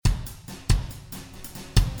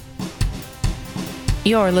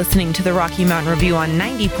You're listening to the Rocky Mountain Review on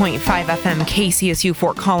 90.5 FM KCSU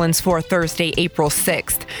Fort Collins for Thursday, April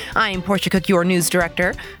 6th. I'm Portia Cook, your news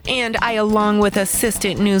director, and I, along with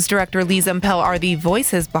Assistant News Director Lee Zimpel, are the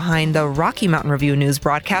voices behind the Rocky Mountain Review news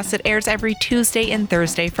broadcast that airs every Tuesday and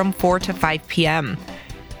Thursday from 4 to 5 p.m.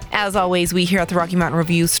 As always, we here at the Rocky Mountain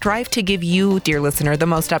Review strive to give you, dear listener, the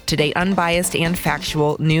most up-to-date, unbiased, and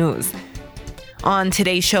factual news. On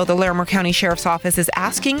today's show, the Larimer County Sheriff's Office is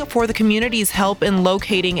asking for the community's help in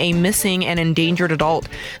locating a missing and endangered adult.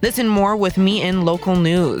 This and more with me in local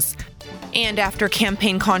news. And after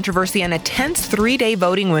campaign controversy and a tense 3-day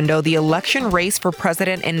voting window, the election race for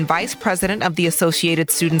president and vice president of the Associated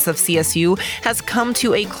Students of CSU has come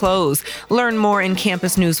to a close. Learn more in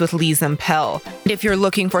Campus News with Lee Zimpel. And if you're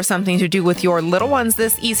looking for something to do with your little ones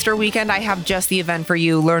this Easter weekend, I have just the event for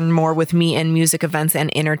you. Learn more with me in music events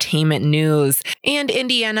and entertainment news. And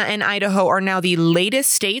Indiana and Idaho are now the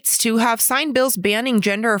latest states to have signed bills banning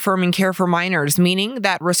gender-affirming care for minors, meaning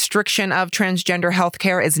that restriction of transgender health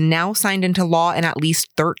care is now signed into law in at least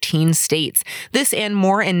 13 states. This and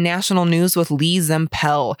more in national news with Lee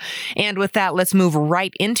Zimpel. And with that, let's move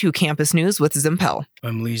right into campus news with Zimpel.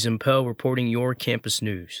 I'm Lee Zimpel reporting your campus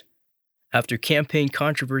news. After campaign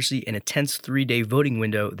controversy and a tense 3-day voting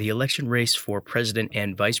window, the election race for president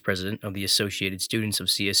and vice president of the Associated Students of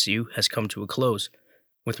CSU has come to a close,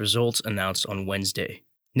 with results announced on Wednesday.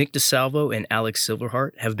 Nick DeSalvo and Alex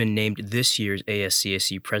Silverhart have been named this year's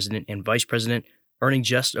ASCSU president and vice president, earning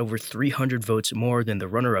just over 300 votes more than the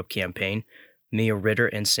runner-up campaign, Mia Ritter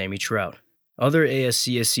and Sammy Trout. Other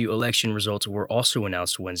ASCSU election results were also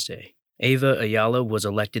announced Wednesday. Ava Ayala was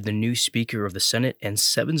elected the new Speaker of the Senate, and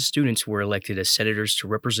 7 students were elected as senators to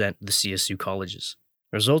represent the CSU colleges.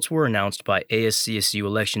 Results were announced by ASCSU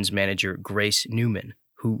Elections Manager Grace Newman,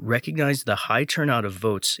 who recognized the high turnout of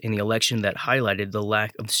votes in the election that highlighted the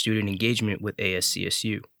lack of student engagement with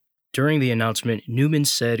ASCSU. During the announcement, Newman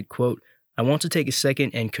said, quote, "I want to take a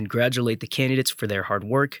second and congratulate the candidates for their hard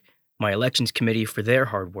work, my elections committee for their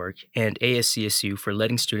hard work, and ASCSU for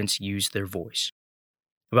letting students use their voice."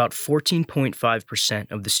 About 14.5%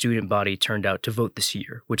 of the student body turned out to vote this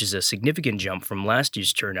year, which is a significant jump from last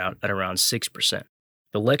year's turnout at around 6%.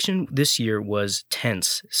 The election this year was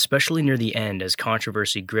tense, especially near the end as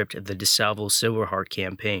controversy gripped the DeSalvo-Silverhart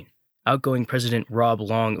campaign. Outgoing President Rob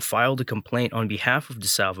Long filed a complaint on behalf of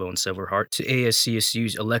DeSalvo and Silverhart to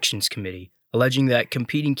ASCSU's Elections Committee, alleging that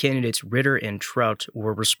competing candidates Ritter and Trout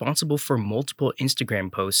were responsible for multiple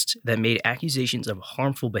Instagram posts that made accusations of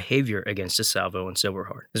harmful behavior against DeSalvo and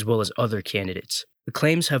Silverhart, as well as other candidates. The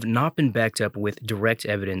claims have not been backed up with direct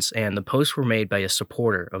evidence, and the posts were made by a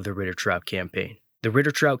supporter of the Ritter-Trout campaign. The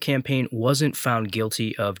Ritter-Trout campaign wasn't found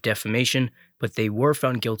guilty of defamation, but they were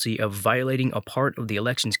found guilty of violating a part of the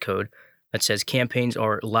elections code that says campaigns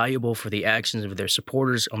are liable for the actions of their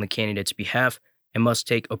supporters on the candidate's behalf and must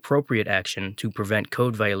take appropriate action to prevent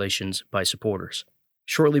code violations by supporters.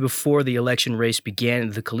 Shortly before the election race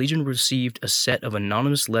began, the Collegian received a set of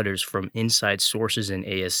anonymous letters from inside sources in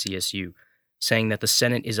ASCSU, saying that the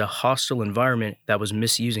Senate is a hostile environment that was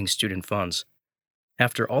misusing student funds.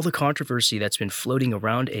 After all the controversy that's been floating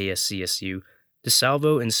around ASCSU,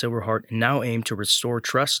 DeSalvo and Silverhart now aim to restore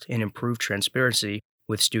trust and improve transparency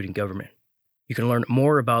with student government. You can learn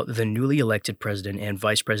more about the newly elected president and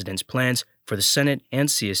vice president's plans for the Senate and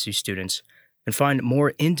CSU students, and find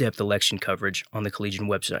more in-depth election coverage on the Collegian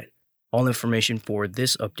website. All information for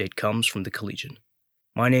this update comes from the Collegian.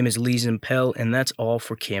 My name is Lee Zimpel, and that's all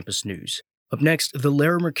for Campus News. Up next, the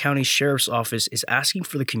Larimer County Sheriff's Office is asking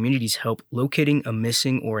for the community's help locating a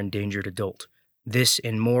missing or endangered adult. This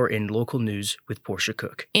and more in local news with Portia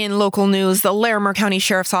Cook. In local news, the Larimer County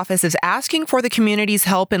Sheriff's Office is asking for the community's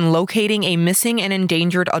help in locating a missing and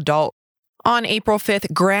endangered adult. On April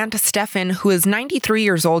 5th, Grant Steffen, who is 93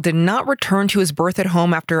 years old, did not return to his Berthoud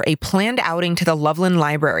home after a planned outing to the Loveland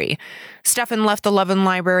Library. Steffen left the Loveland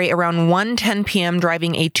Library around 1:10 p.m.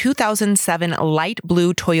 driving a 2007 light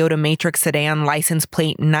blue Toyota Matrix sedan license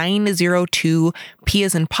plate 902 P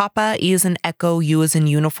as in Papa, E as in Echo, U as in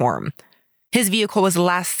Uniform. His vehicle was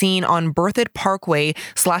last seen on Berthoud Parkway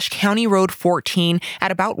 / County Road 14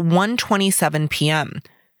 at about 1:27 p.m.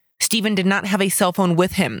 Stephen did not have a cell phone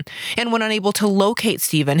with him, and when unable to locate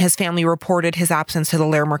Stephen, his family reported his absence to the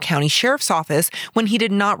Larimer County Sheriff's Office when he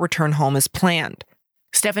did not return home as planned.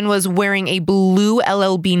 Stefan was wearing a blue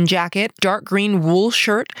LL Bean jacket, dark green wool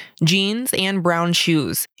shirt, jeans, and brown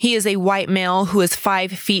shoes. He is a white male who is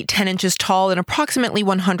 5 feet 10 inches tall and approximately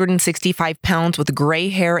 165 pounds with gray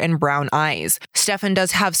hair and brown eyes. Stefan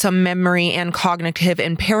does have some memory and cognitive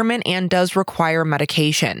impairment and does require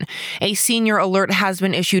medication. A senior alert has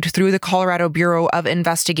been issued through the Colorado Bureau of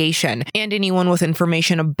Investigation, and anyone with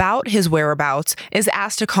information about his whereabouts is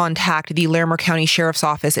asked to contact the Larimer County Sheriff's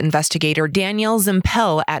Office investigator Danielle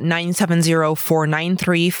Zimpel at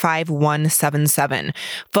 970-493-5177.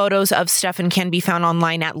 Photos of Stefan can be found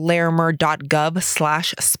online at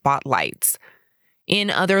larimer.gov/spotlights.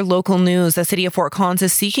 In other local news, the city of Fort Collins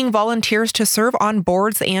is seeking volunteers to serve on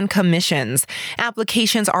boards and commissions.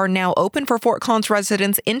 Applications are now open for Fort Collins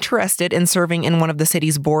residents interested in serving in one of the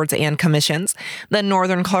city's boards and commissions. The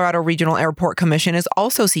Northern Colorado Regional Airport Commission is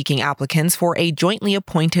also seeking applicants for a jointly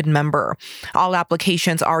appointed member. All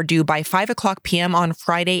applications are due by 5:00 p.m. on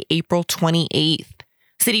Friday, April 28th.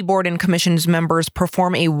 City Board and Commission's members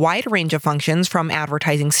perform a wide range of functions, from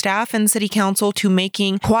advertising staff and City Council to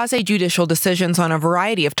making quasi-judicial decisions on a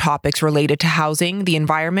variety of topics related to housing, the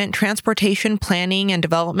environment, transportation, planning and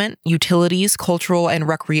development, utilities, cultural and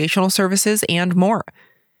recreational services, and more.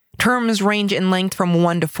 Terms range in length from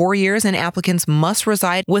 1 to 4 years, and applicants must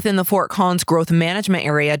reside within the Fort Collins growth management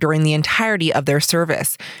area during the entirety of their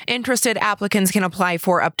service. Interested applicants can apply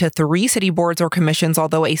for up to 3 city boards or commissions,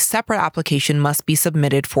 although a separate application must be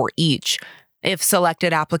submitted for each. If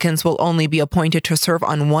selected, applicants will only be appointed to serve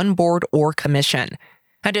on one board or commission.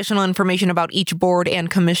 Additional information about each board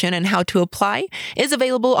and commission and how to apply is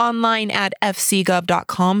available online at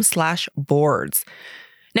fcgov.com/boards.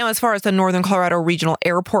 Now, as far as the Northern Colorado Regional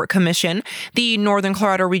Airport Commission, the Northern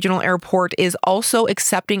Colorado Regional Airport is also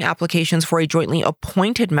accepting applications for a jointly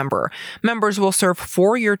appointed member. Members will serve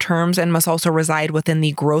 4-year terms and must also reside within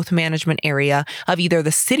the growth management area of either the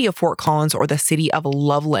city of Fort Collins or the city of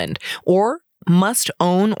Loveland, or must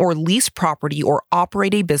own or lease property or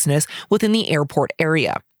operate a business within the airport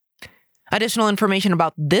area. Additional information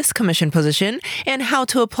about this commission position and how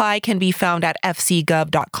to apply can be found at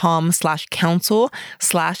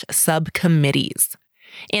fcgov.com/council/subcommittees.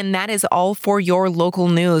 And that is all for your local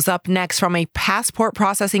news. Up next, from a passport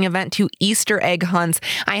processing event to Easter egg hunts,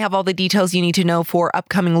 I have all the details you need to know for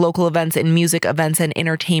upcoming local events and music events and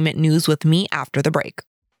entertainment news with me after the break.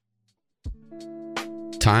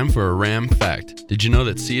 Time for a RAM fact. Did you know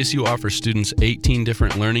that CSU offers students 18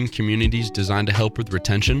 different learning communities designed to help with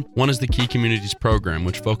retention? One is the Key Communities program,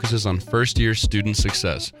 which focuses on first-year student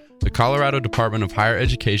success. The Colorado Department of Higher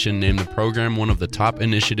Education named the program one of the top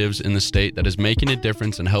initiatives in the state that is making a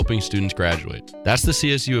difference in helping students graduate. That's the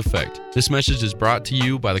CSU Effect. This message is brought to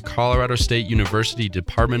you by the Colorado State University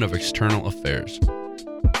Department of External Affairs.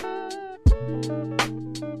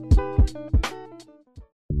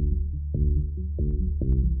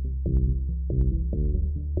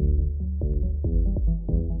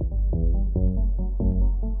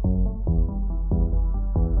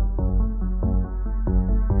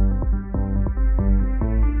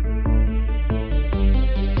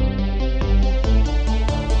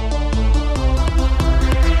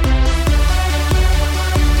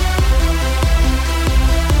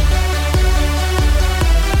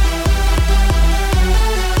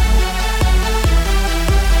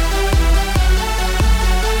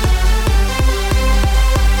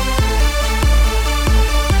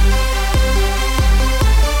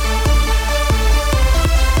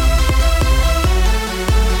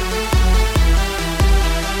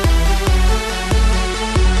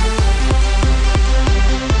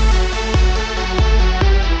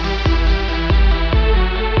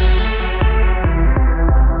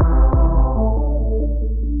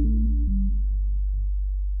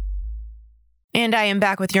 And I am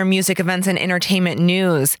back with your music events and entertainment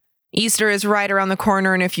news. Easter is right around the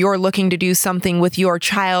corner, and if you're looking to do something with your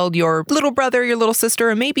child, your little brother, your little sister,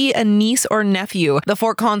 or maybe a niece or nephew, the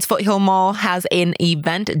Fort Collins Foothill Mall has an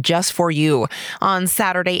event just for you. On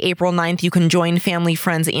Saturday, April 9th, you can join family,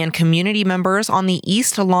 friends, and community members on the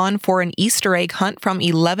East Lawn for an Easter egg hunt from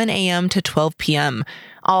 11 a.m. to 12 p.m.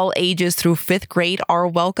 All ages through 5th grade are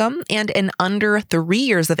welcome, and an under 3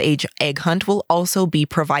 years of age egg hunt will also be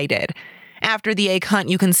provided. After the egg hunt,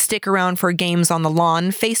 you can stick around for games on the lawn,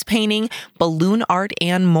 face painting, balloon art,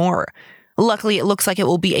 and more. Luckily, it looks like it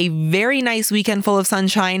will be a very nice weekend full of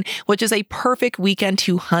sunshine, which is a perfect weekend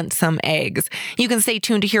to hunt some eggs. You can stay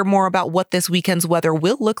tuned to hear more about what this weekend's weather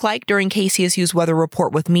will look like during KCSU's weather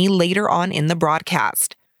report with me later on in the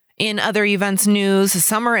broadcast. In other events news,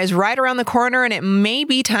 summer is right around the corner and it may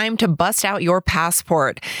be time to bust out your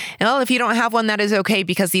passport. Well, if you don't have one, that is okay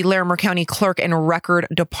because the Larimer County Clerk and Record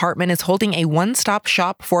Department is holding a one-stop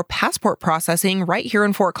shop for passport processing right here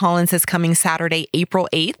in Fort Collins this coming Saturday, April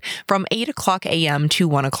 8th from 8 o'clock a.m. to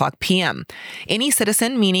 1 o'clock p.m. Any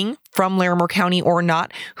citizen, meaning from Larimer County or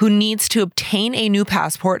not, who needs to obtain a new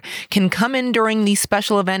passport can come in during the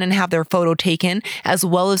special event and have their photo taken, as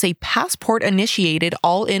well as a passport initiated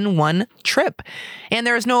all in one trip. And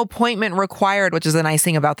there is no appointment required, which is a nice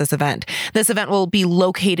thing about this event. This event will be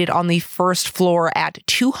located on the first floor at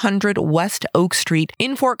 200 West Oak Street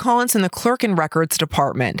in Fort Collins in the Clerk and Records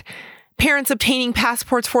Department. Parents obtaining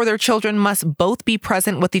passports for their children must both be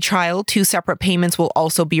present with the child. 2 separate payments will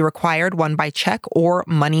also be required, one by check or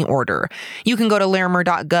money order. You can go to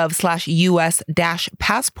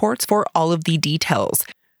larimer.gov/US-passports for all of the details.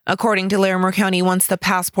 According to Larimer County, once the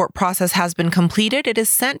passport process has been completed, it is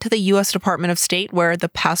sent to the U.S. Department of State, where the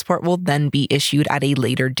passport will then be issued at a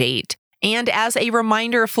later date. And as a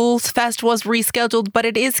reminder, Fools Fest was rescheduled, but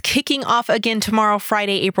it is kicking off again tomorrow,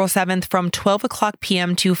 Friday, April 7th from 12 o'clock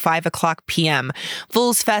p.m. to 5 o'clock p.m.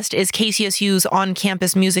 Fools Fest is KCSU's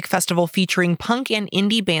on-campus music festival featuring punk and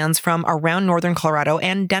indie bands from around northern Colorado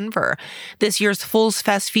and Denver. This year's Fools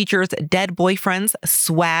Fest features Dead Boyfriends,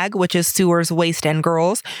 Swag, which is Sewers, Waste and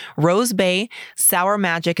Girls, Rose Bay, Sour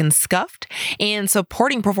Magic, and Scuffed. And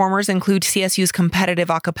supporting performers include CSU's competitive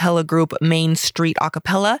acapella group Main Street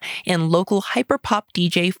Acapella and local hyperpop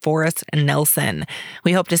DJ Forrest Nelson.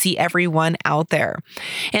 We hope to see everyone out there.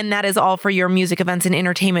 And that is all for your music events and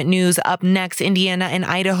entertainment news. Up next, Indiana and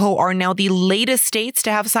Idaho are now the latest states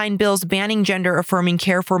to have signed bills banning gender-affirming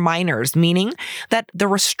care for minors, meaning that the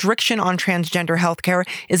restriction on transgender healthcare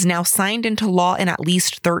is now signed into law in at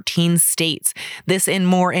least 13 states. This and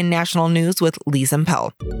more in national news with Lee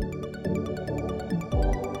Zimpel.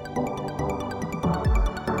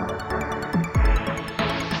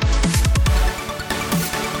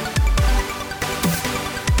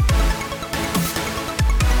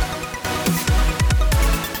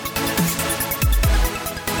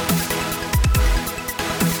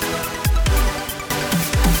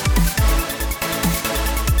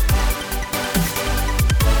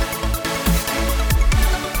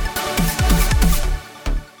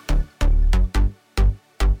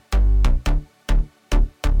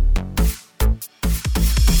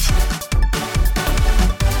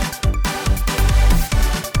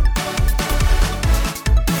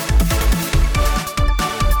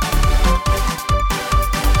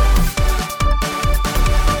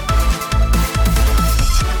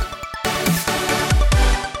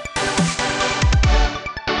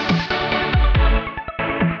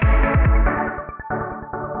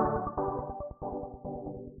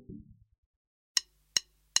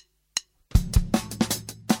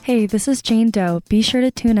 Hey, this is Jane Doe. Be sure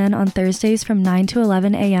to tune in on Thursdays from 9 to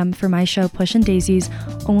 11 a.m. for my show Pushin' Daisies,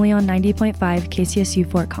 only on 90.5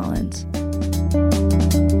 KCSU Fort Collins.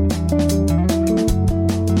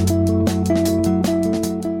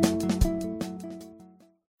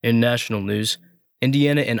 In national news,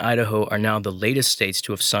 Indiana and Idaho are now the latest states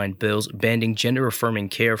to have signed bills banning gender-affirming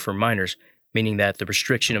care for minors, meaning that the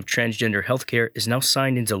restriction of transgender healthcare is now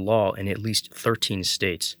signed into law in at least 13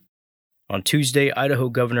 states. On Tuesday, Idaho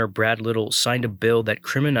Governor Brad Little signed a bill that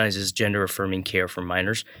criminalizes gender-affirming care for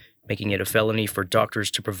minors, making it a felony for doctors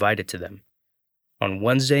to provide it to them. On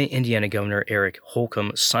Wednesday, Indiana Governor Eric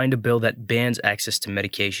Holcomb signed a bill that bans access to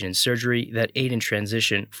medication and surgery that aid in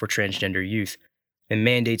transition for transgender youth, and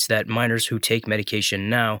mandates that minors who take medication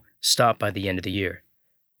now stop by the end of the year.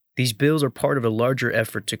 These bills are part of a larger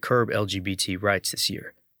effort to curb LGBT rights this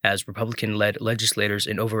year, as Republican-led legislators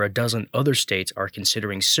in over a dozen other states are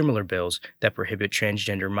considering similar bills that prohibit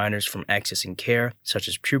transgender minors from accessing care, such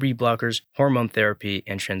as puberty blockers, hormone therapy,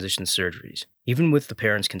 and transition surgeries, even with the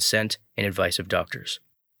parents' consent and advice of doctors.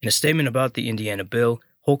 In a statement about the Indiana bill,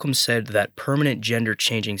 Holcomb said that permanent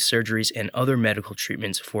gender-changing surgeries and other medical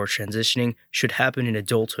treatments for transitioning should happen in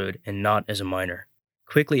adulthood and not as a minor.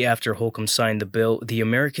 Quickly after Holcomb signed the bill, the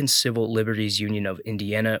American Civil Liberties Union of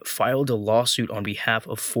Indiana filed a lawsuit on behalf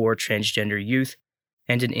of 4 transgender youth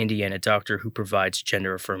and an Indiana doctor who provides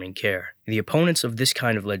gender-affirming care. The opponents of this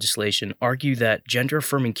kind of legislation argue that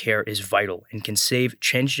gender-affirming care is vital and can save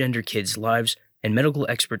transgender kids' lives, and medical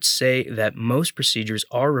experts say that most procedures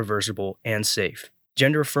are reversible and safe.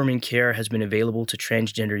 Gender-affirming care has been available to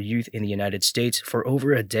transgender youth in the United States for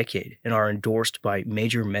over a decade and are endorsed by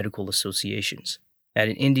major medical associations. At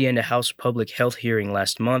an Indiana House Public Health hearing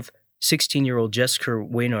last month, 16-year-old Jessica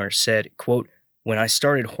Weiner said, quote, "When I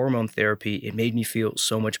started hormone therapy, it made me feel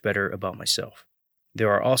so much better about myself."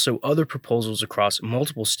 There are also other proposals across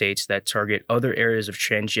multiple states that target other areas of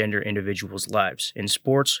transgender individuals' lives in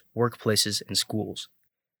sports, workplaces, and schools.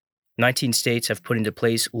 19 states have put into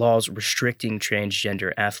place laws restricting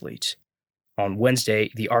transgender athletes. On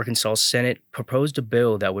Wednesday, the Arkansas Senate proposed a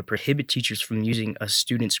bill that would prohibit teachers from using a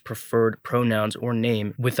student's preferred pronouns or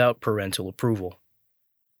name without parental approval.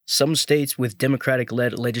 Some states with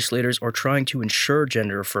Democratic-led legislators are trying to ensure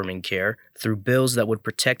gender-affirming care through bills that would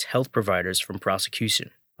protect health providers from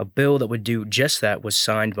prosecution. A bill that would do just that was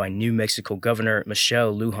signed by New Mexico Governor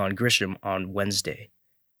Michelle Lujan Grisham on Wednesday.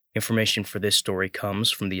 Information for this story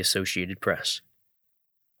comes from the Associated Press.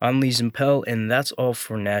 I'm Lee Zimpel, and that's all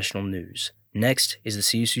for national news. Next is the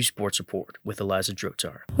CSU Sports Report with Eliza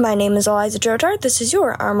Drotar. My name is Eliza Drotar. This is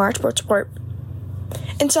your RMR Sports Report.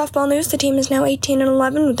 In softball news, the team is now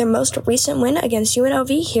 18-11 with their most recent win against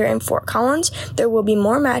UNLV here in Fort Collins. There will be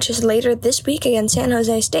more matches later this week against San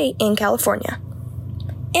Jose State in California.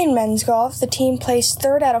 In men's golf, the team placed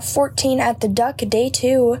 3rd out of 14 at the Duck Day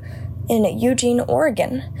 2 in Eugene,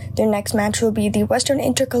 Oregon. Their next match will be the Western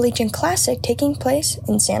Intercollegiate Classic taking place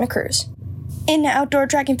in Santa Cruz. In outdoor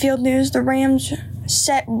track and field news, the Rams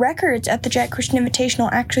set records at the Jack Christian Invitational,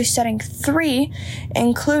 actually setting 3,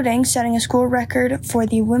 including setting a school record for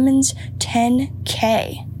the women's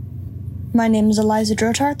 10K. My name is Eliza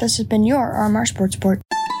Drotar. This has been your RMR Sports Report.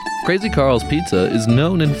 Crazy Carl's Pizza is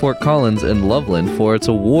known in Fort Collins and Loveland for its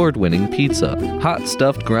award-winning pizza, hot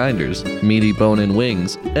stuffed grinders, meaty bone-in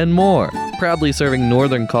wings, and more. Proudly serving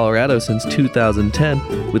Northern Colorado since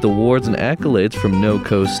 2010 with awards and accolades from No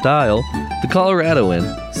Coast Style, the Coloradoan,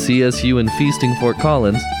 CSU and Feasting Fort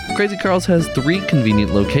Collins, Crazy Carl's has 3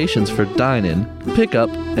 convenient locations for dine-in,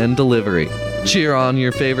 pickup, and delivery. Cheer on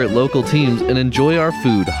your favorite local teams and enjoy our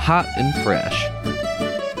food hot and fresh.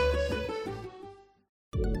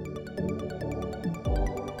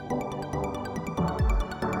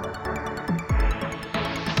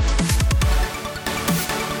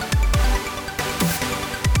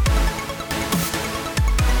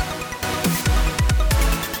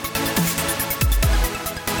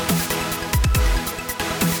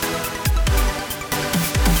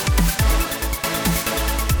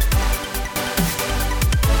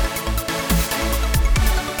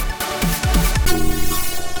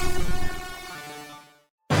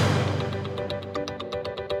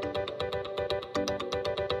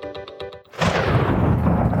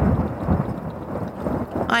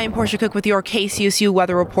 I'm Portia Cook with your KCSU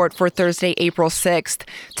weather report for Thursday, April 6th.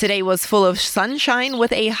 Today was full of sunshine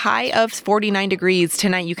with a high of 49 degrees.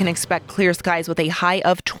 Tonight you can expect clear skies with a high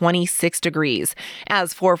of 26 degrees.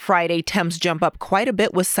 As for Friday, temps jump up quite a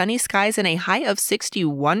bit with sunny skies and a high of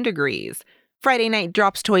 61 degrees. Friday night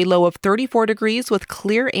drops to a low of 34 degrees with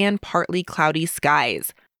clear and partly cloudy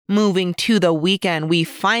skies. Moving to the weekend, we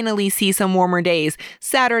finally see some warmer days.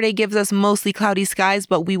 Saturday gives us mostly cloudy skies,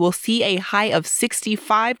 but we will see a high of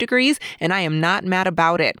 65 degrees, and I am not mad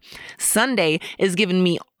about it. Sunday is giving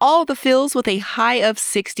me all the feels with a high of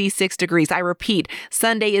 66 degrees. I repeat,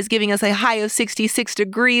 Sunday is giving us a high of 66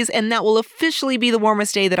 degrees, and that will officially be the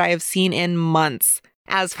warmest day that I have seen in months.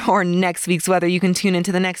 As for next week's weather, you can tune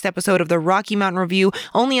into the next episode of the Rocky Mountain Review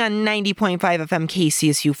only on 90.5 FM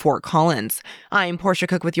KCSU Fort Collins. I'm Portia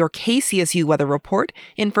Cook with your KCSU weather report.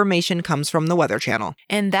 Information comes from the Weather Channel.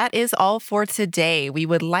 And that is all for today. We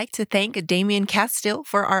would like to thank Damian Castile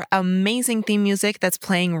for our amazing theme music that's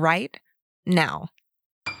playing right now.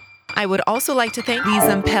 I would also like to thank Lee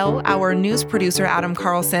Zimpel, our news producer Adam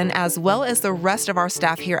Carlson, as well as the rest of our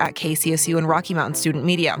staff here at KCSU and Rocky Mountain Student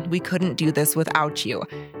Media. We couldn't do this without you.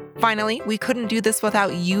 Finally, we couldn't do this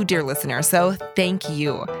without you, dear listener, so thank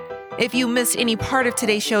you. If you missed any part of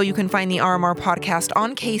today's show, you can find the RMR podcast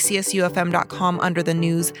on kcsufm.com under the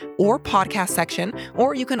news or podcast section,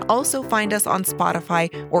 or you can also find us on Spotify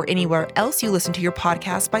or anywhere else you listen to your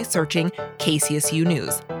podcast by searching KCSU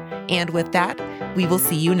News. And with that, we will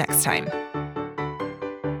see you next time.